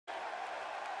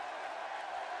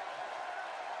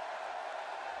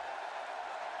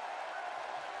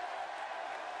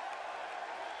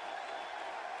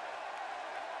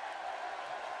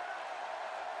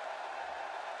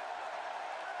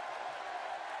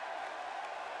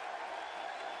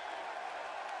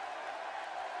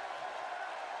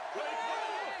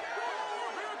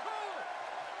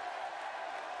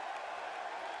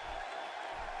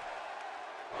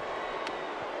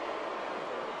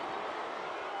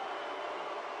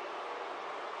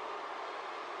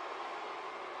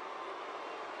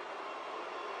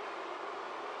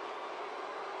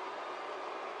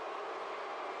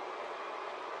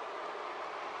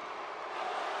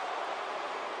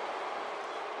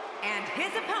And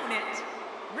his opponent,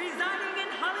 residing in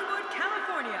Hollywood,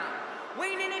 California,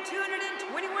 weighing in at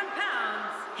 221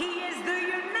 pounds, he is the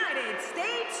United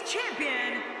States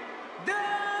Champion, The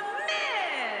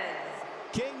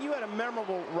Miz! King, you had a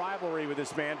memorable rivalry with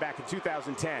this man back in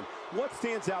 2010. What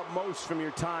stands out most from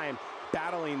your time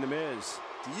battling The Miz?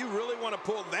 Do you really want to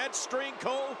pull that string,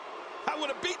 Cole? I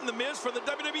would have beaten The Miz for the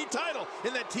WWE title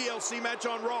in that TLC match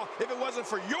on Raw if it wasn't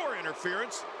for your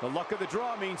interference. The luck of the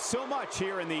draw means so much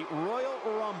here in the Royal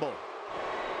Rumble.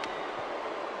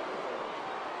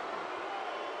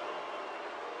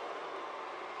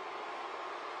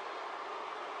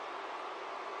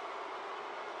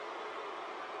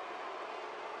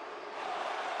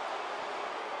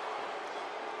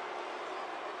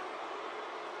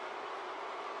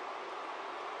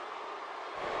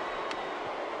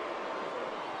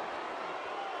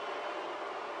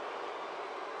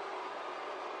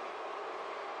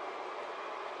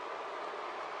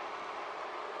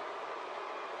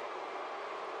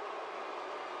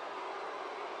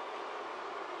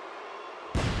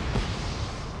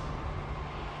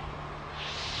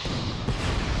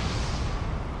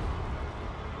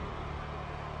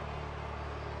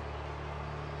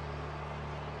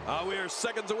 We are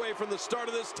seconds away from the start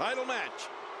of this title match.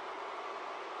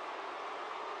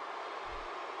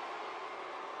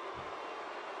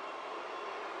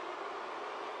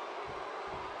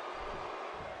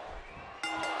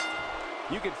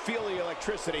 You can feel the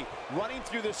electricity running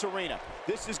through this arena.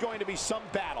 This is going to be some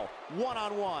battle.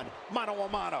 One-on-one,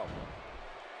 mano-a-mano.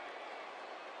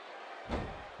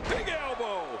 Big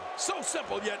elbow. So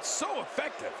simple yet so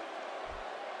effective.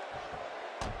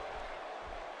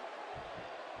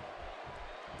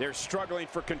 They're struggling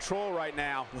for control right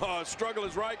now. Oh, struggle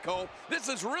is right, Cole. This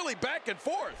is really back and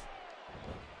forth.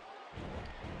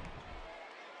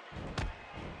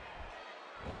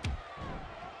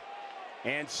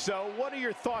 And so, what are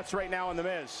your thoughts right now on The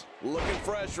Miz? Looking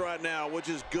fresh right now, which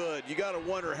is good. You got to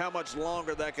wonder how much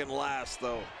longer that can last,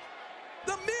 though.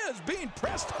 The Miz being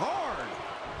pressed hard.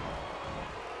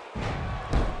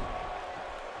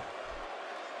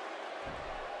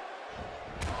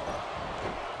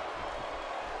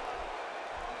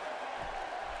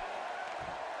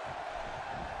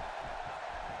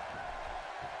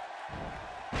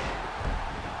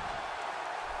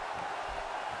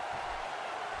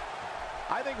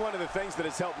 I think one of the things that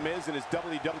has helped Miz in his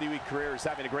WWE career is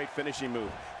having a great finishing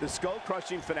move. The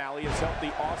skull-crushing finale has helped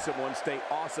the awesome one stay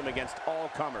awesome against all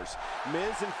comers.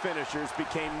 Miz and finishers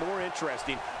became more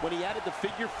interesting when he added the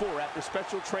figure 4 after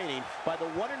special training by the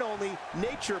one and only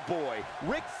Nature Boy,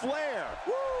 Ric Flair.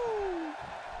 Woo!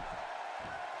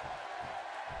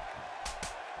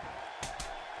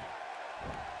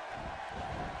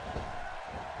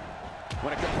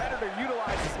 When a competitor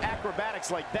utilizes acrobatics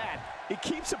like that, it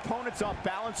keeps opponents off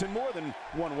balance in more than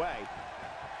one way.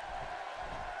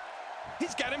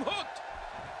 He's got him hooked.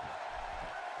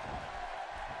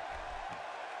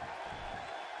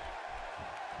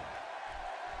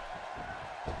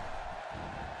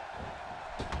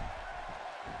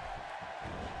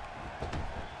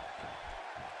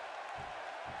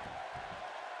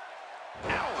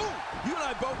 You and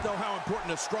I both know how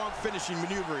important a strong finishing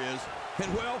maneuver is.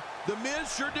 And, well, The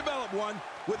Miz sure developed one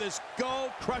with his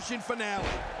skull-crushing finale.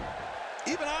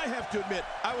 Even I have to admit,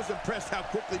 I was impressed how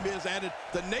quickly Miz added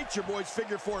the Nature Boy's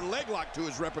figure 4 leg lock to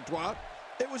his repertoire.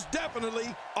 It was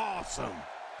definitely awesome.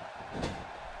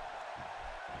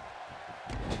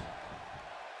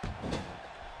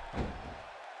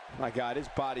 My God, his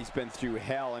body's been through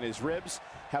hell, and his ribs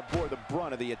have bore the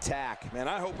brunt of the attack. Man,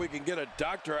 I hope we can get a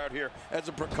doctor out here as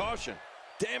a precaution.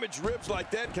 Damaged ribs like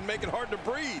that can make it hard to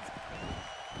breathe.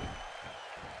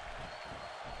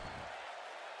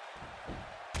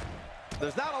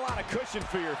 There's not a lot of cushion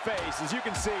for your face. As you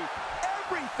can see,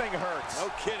 everything hurts.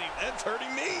 No kidding, that's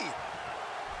hurting me.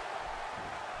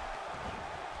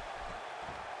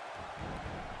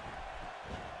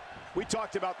 We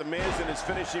talked about The Miz and his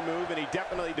finishing move, and he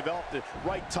definitely developed the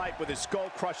right type with his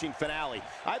skull-crushing finale.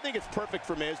 I think it's perfect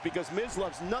for Miz because Miz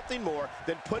loves nothing more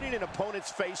than putting an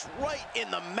opponent's face right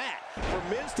in the mat. For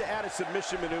Miz to add a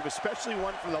submission maneuver, especially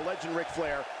one from the legend Ric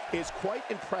Flair, is quite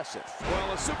impressive.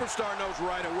 Well, a superstar knows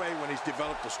right away when he's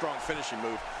developed a strong finishing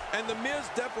move. And The Miz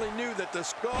definitely knew that the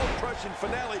skull-crushing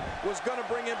finale was going to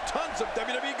bring him tons of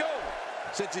WWE gold.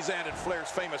 Since he's added Flair's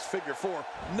famous figure 4,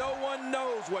 no one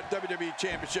knows what WWE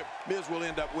Championship Miz will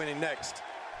end up winning next.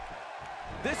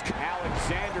 This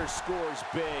Alexander scores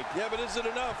big. Yeah, but is it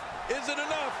enough? Is it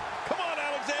enough? Come on,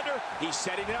 Alexander. He's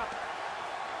setting it up.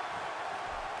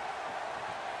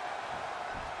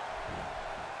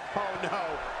 Oh,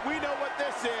 no. We know what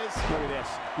this is. Look at this.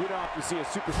 You don't often see a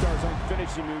superstar's own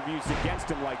finishing move used against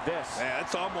him like this. Yeah,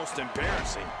 that's almost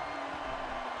embarrassing.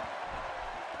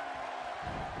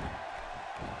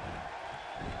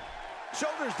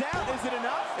 Shoulders down. Is it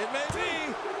enough? It may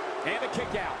be. And a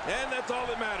kick out. And that's all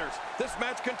that matters. This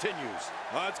match continues.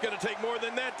 It's going to take more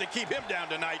than that to keep him down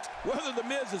tonight. Whether The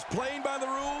Miz is playing by the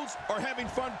rules or having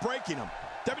fun breaking them,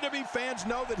 WWE fans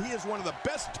know that he is one of the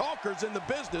best talkers in the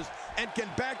business and can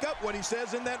back up what he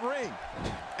says in that ring.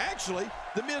 Actually,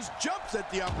 The Miz jumps at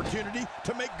the opportunity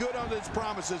to make good on his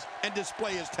promises and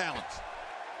display his talents.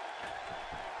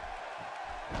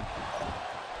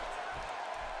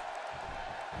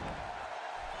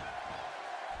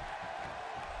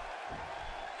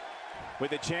 With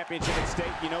the championship at stake,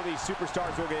 you know these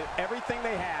superstars will get everything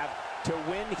they have to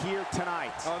win here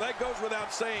tonight. Oh, that goes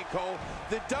without saying, Cole.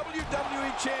 The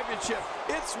WWE Championship,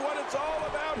 it's what it's all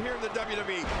about here in the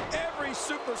WWE. Every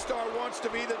superstar wants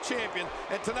to be the champion,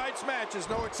 and tonight's match is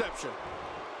no exception.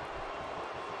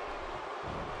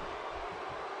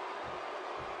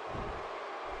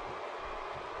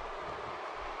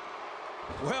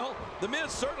 Well, The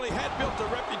Miz certainly had built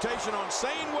a reputation on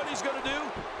saying what he's going to do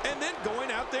and then going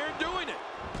out there and doing it.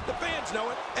 The fans know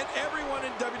it, and everyone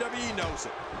in WWE knows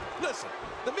it. Listen,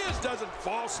 The Miz doesn't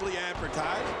falsely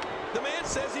advertise. The man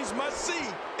says he's must-see,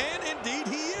 and indeed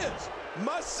he is.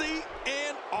 Must-see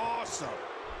and awesome.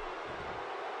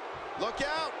 Look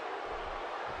out.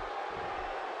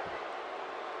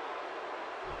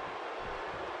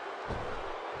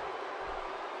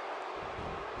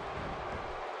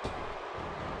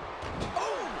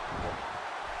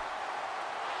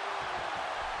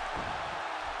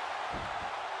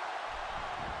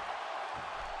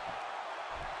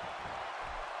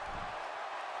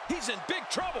 He's in big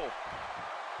trouble.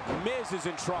 Miz is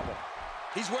in trouble.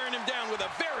 He's wearing him down with a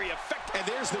very effective... And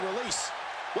there's the release.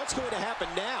 What's going to happen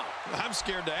now? I'm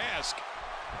scared to ask.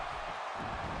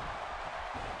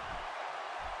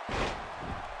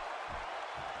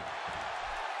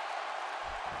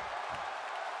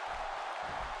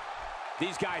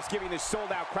 These guys giving this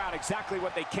sold-out crowd exactly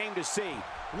what they came to see.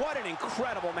 What an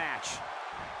incredible match.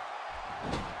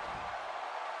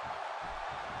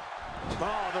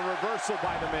 Oh, the reversal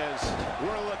by The Miz.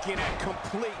 We're looking at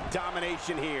complete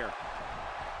domination here.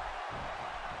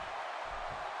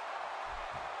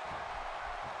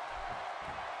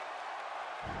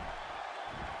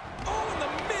 Oh, and The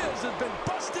Miz has been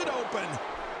busted open.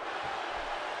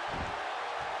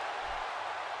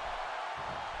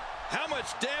 How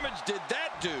much damage did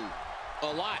that do?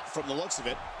 A lot from the looks of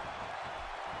it.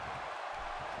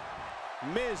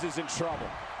 Miz is in trouble.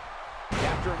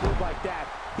 After a move like that,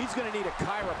 he's going to need a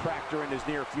chiropractor in his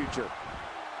near future.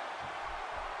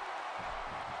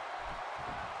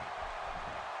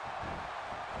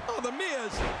 Oh, The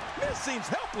Miz. Miz seems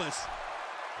helpless.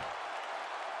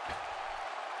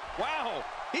 Wow,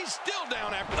 he's still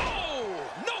down after... Oh,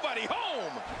 nobody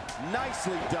home.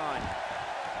 Nicely done.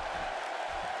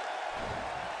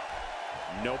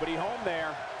 Nobody home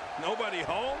there. Nobody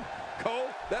home? Cole,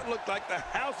 that looked like the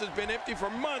house has been empty for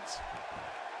months.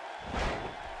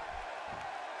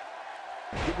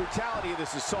 The brutality of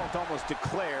this assault almost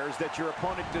declares that your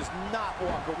opponent does not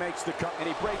walk or makes the cover, and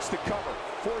he breaks the cover,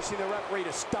 forcing the referee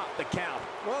to stop the count.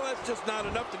 Well, that's just not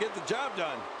enough to get the job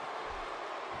done.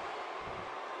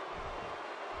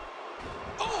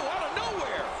 Oh, out of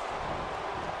nowhere!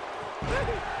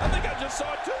 I think I just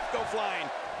saw a tooth go flying.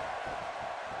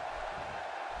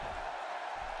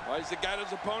 Well, he's got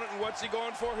his opponent, and what's he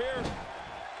going for here?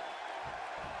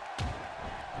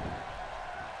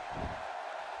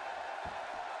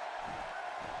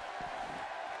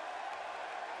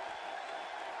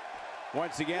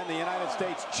 Once again, the United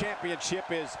States Championship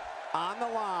is on the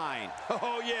line.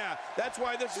 Oh, yeah. That's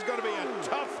why this is going to be a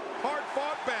tough,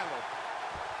 hard-fought battle.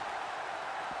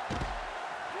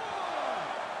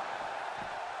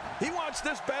 He wants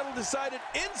this battle decided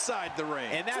inside the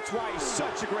ring. And that's why he's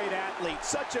such a great athlete,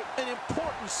 such an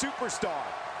important superstar.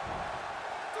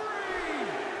 3,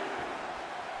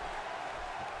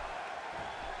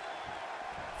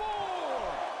 4.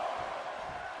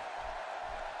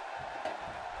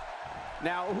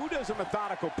 Now, who does a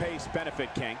methodical pace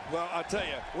benefit, King? Well, I'll tell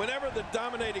you, whenever the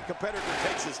dominating competitor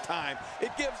takes his time,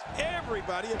 it gives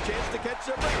everybody a chance to catch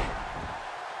their breath.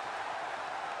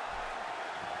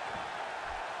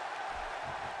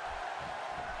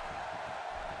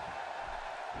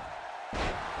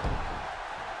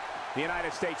 The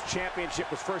United States Championship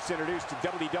was first introduced to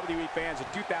WWE fans in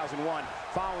 2001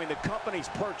 following the company's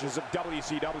purchase of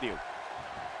WCW.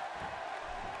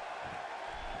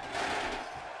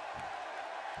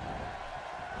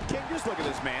 King, just look at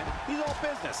this man. He's all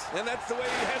business. And that's the way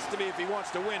he has to be if he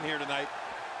wants to win here tonight.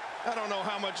 I don't know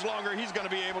how much longer he's going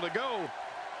to be able to go.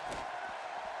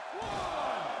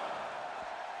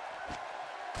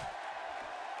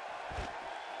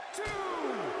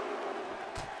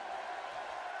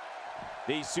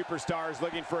 These superstars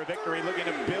looking for a victory, looking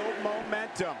to build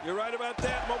momentum. You're right about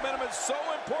that. Momentum is so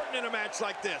important in a match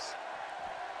like this.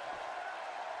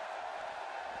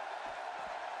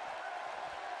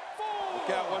 Look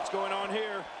out what's going on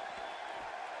here.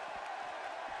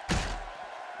 5.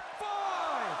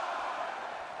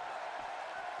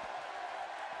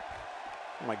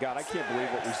 Oh my God, I can't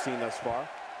believe what we've seen thus far.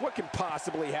 What can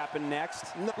possibly happen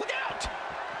next? No, look out!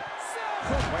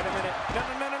 Wait a minute. No.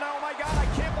 Oh my God, I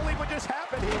can't believe what just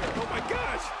happened here. Oh my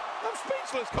gosh! I'm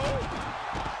speechless, Cole.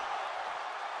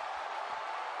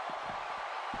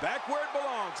 Back where it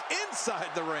belongs, inside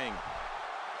the ring.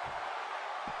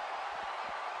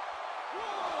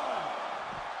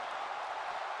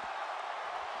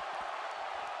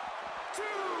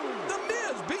 The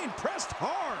Miz being pressed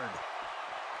hard.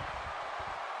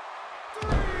 3.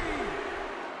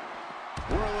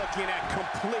 We're looking at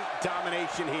complete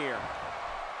domination here.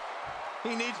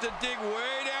 He needs to dig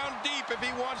way down deep if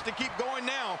he wants to keep going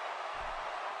now.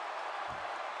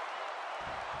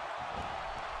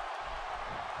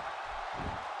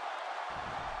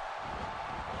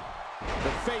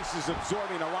 The face is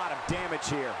absorbing a lot of damage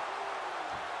here.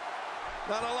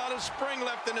 Not a lot of spring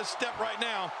left in his step right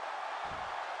now.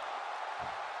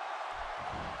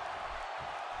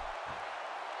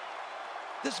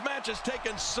 This match has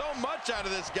taken so much out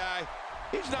of this guy.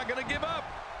 He's not going to give up.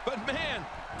 But man,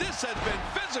 this has been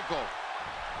physical.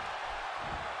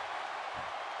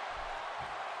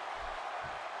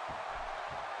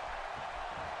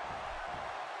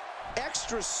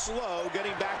 Extra slow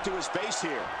getting back to his base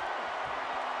here.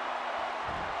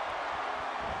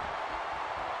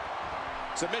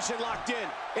 Submission locked in,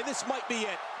 and this might be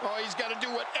it. Oh, he's got to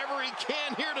do whatever he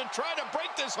can here to try to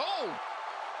break this hold.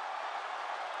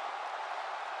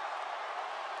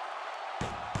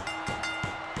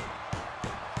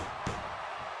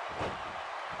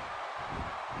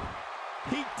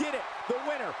 He did it, the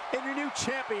winner and your new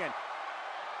champion.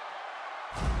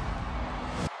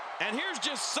 And here's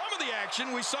just some of the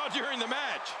action we saw during the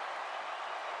match.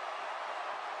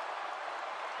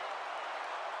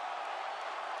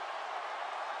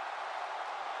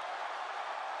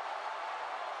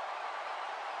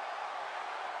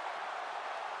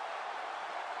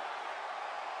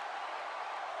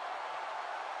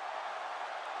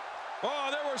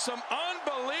 Oh, there were some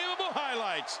unbelievable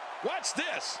highlights. Watch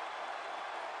this.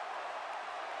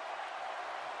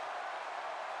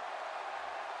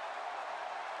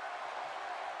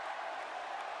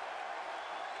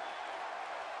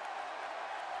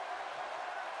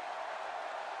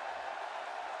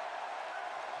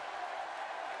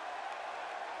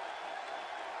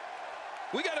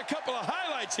 We got a couple of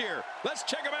highlights here. Let's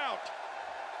check them out.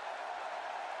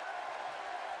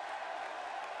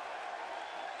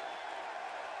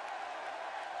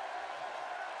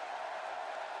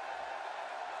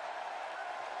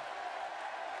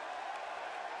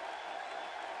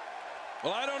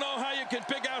 Well, I don't know how you can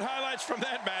pick out highlights from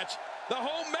that match. The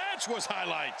whole match was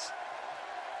highlights.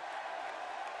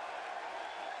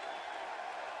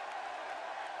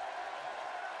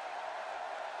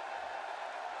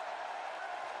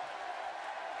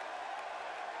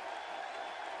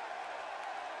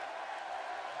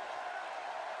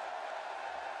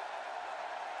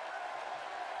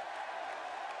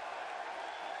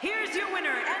 Here's your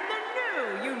winner and the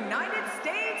new United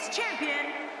States Champion,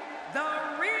 the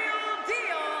real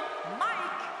deal,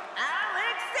 Mike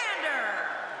Alexander.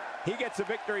 He gets a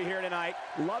victory here tonight.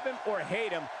 Love him or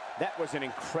hate him, that was an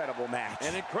incredible match.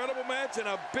 An incredible match and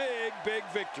a big, big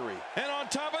victory. And on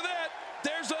top of that,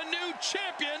 there's a new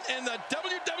champion in the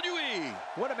WWE.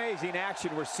 What amazing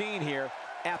action we're seeing here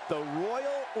at the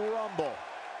Royal Rumble.